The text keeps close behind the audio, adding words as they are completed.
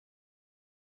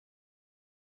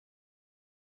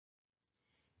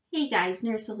Hey guys,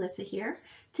 Nurse Alyssa here.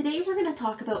 Today we're going to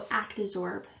talk about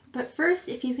Actisorb, but first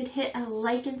if you could hit a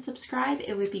like and subscribe,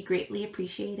 it would be greatly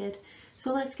appreciated.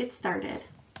 So let's get started.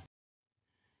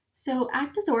 So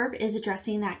Actisorb is a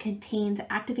dressing that contains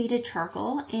activated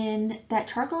charcoal, and that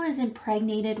charcoal is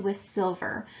impregnated with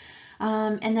silver.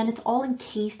 And then it's all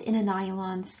encased in a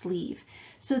nylon sleeve.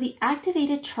 So the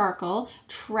activated charcoal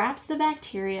traps the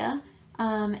bacteria,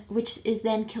 which is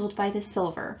then killed by the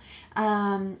silver.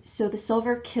 So the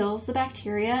silver kills the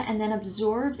bacteria and then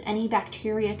absorbs any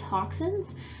bacteria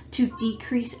toxins to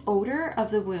decrease odor of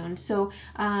the wound. So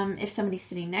if somebody's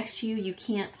sitting next to you, you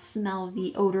can't smell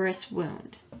the odorous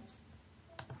wound.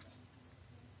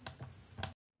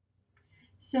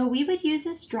 So we would use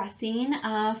this dressing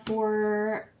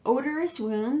for odorous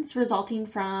wounds resulting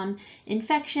from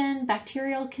infection,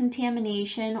 bacterial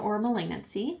contamination, or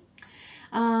malignancy.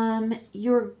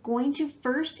 You're going to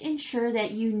first ensure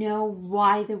that you know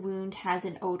why the wound has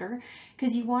an odor,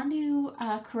 because you want to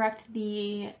correct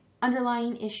the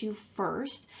underlying issue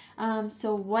first.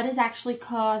 So what is actually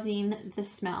causing the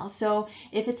smell? So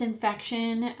if it's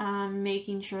infection,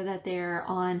 making sure that they're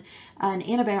on an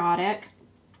antibiotic.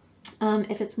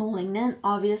 If it's malignant,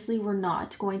 obviously we're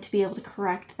not going to be able to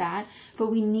correct that,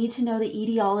 but we need to know the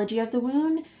etiology of the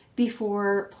wound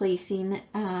before placing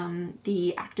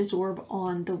the Actisorb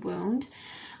on the wound.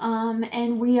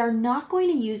 And we are not going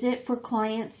to use it for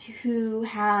clients who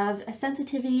have a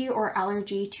sensitivity or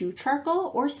allergy to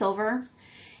charcoal or silver.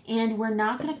 And we're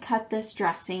not going to cut this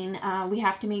dressing. We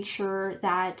have to make sure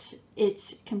that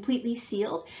it's completely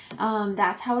sealed.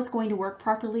 That's how it's going to work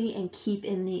properly and keep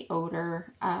in the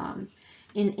odor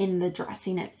in the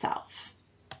dressing itself.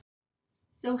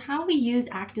 So how we use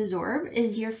Actisorb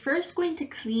is you're first going to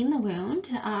clean the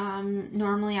wound.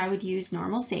 Normally I would use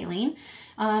normal saline.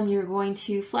 You're going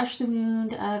to flush the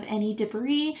wound of any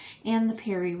debris and the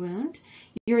peri-wound.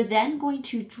 You're then going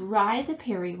to dry the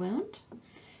peri-wound.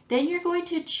 Then you're going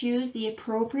to choose the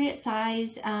appropriate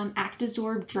size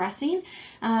Actisorb dressing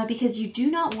because you do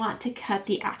not want to cut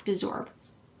the Actisorb.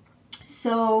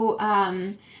 So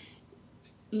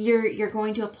you're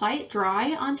going to apply it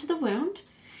dry onto the wound,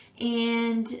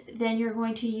 and then you're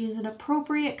going to use an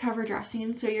appropriate cover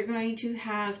dressing. So you're going to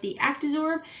have the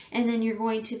Actisorb, and then you're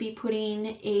going to be putting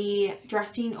a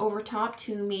dressing over top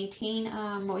to maintain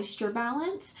moisture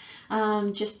balance,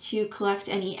 just to collect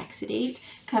any exudate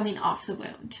coming off the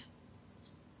wound.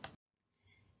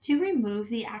 To remove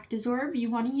the Actisorb,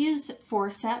 you want to use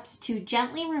forceps to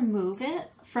gently remove it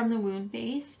from the wound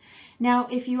base. Now,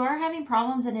 if you are having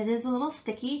problems and it is a little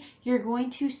sticky, you're going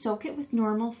to soak it with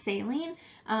normal saline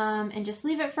and just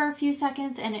leave it for a few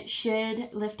seconds and it should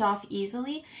lift off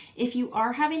easily. If you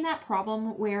are having that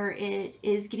problem where it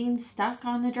is getting stuck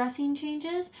on the dressing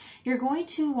changes, you're going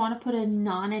to want to put a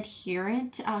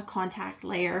non-adherent contact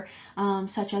layer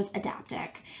such as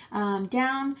Adaptic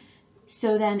down,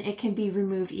 so then it can be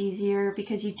removed easier,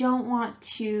 because you don't want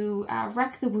to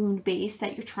wreck the wound base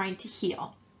that you're trying to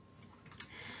heal.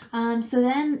 So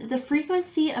then the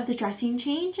frequency of the dressing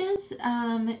changes,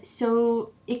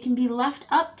 so it can be left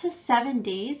up to 7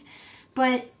 days,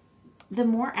 but the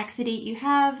more exudate you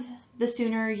have, the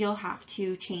sooner you'll have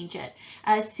to change it.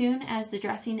 As soon as the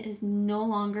dressing is no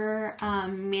longer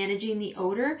managing the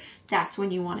odor, that's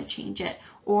when you want to change it.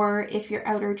 Or if your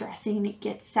outer dressing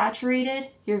gets saturated,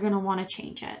 you're going to want to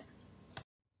change it.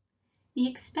 The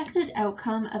expected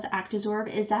outcome of Actisorb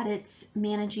is that it's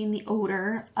managing the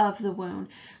odor of the wound.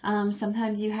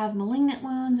 Sometimes you have malignant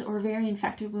wounds or very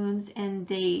infected wounds, and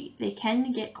they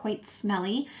can get quite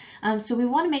smelly. So we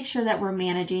want to make sure that we're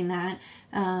managing that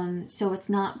so it's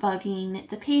not bugging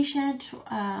the patient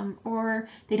or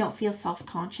they don't feel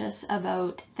self-conscious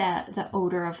about the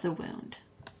odor of the wound.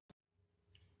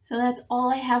 So that's all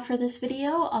I have for this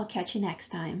video. I'll catch you next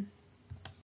time.